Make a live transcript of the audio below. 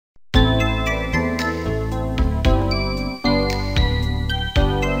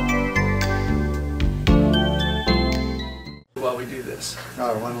this.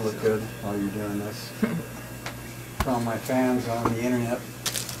 Oh, I want to look good while you're doing this. For all my fans on the internet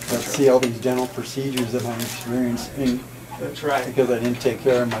that see all these dental procedures that I'm experiencing. That's right. Because I didn't take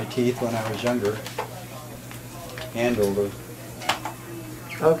care of my teeth when I was younger and older.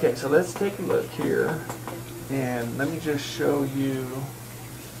 Okay, so let's take a look here, and let me just show you.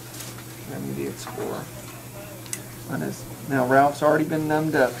 Let me explore. Now Ralph's already been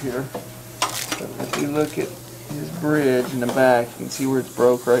numbed up here. So if we look at his bridge in the back, you can see where it's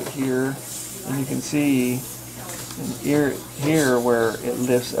broke right here, and you can see here where it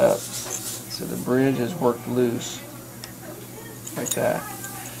lifts up. So the bridge is worked loose, like that.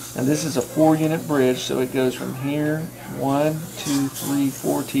 Now this is a 4-unit bridge, so it goes from here, 1, 2, 3,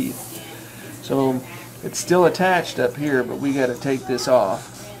 4 teeth. So it's still attached up here, but we got to take this off.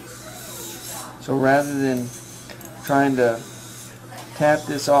 So rather than trying to tap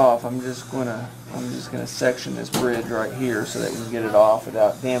this off, I'm just gonna section this bridge right here so that we can get it off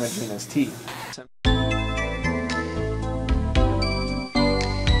without damaging his teeth.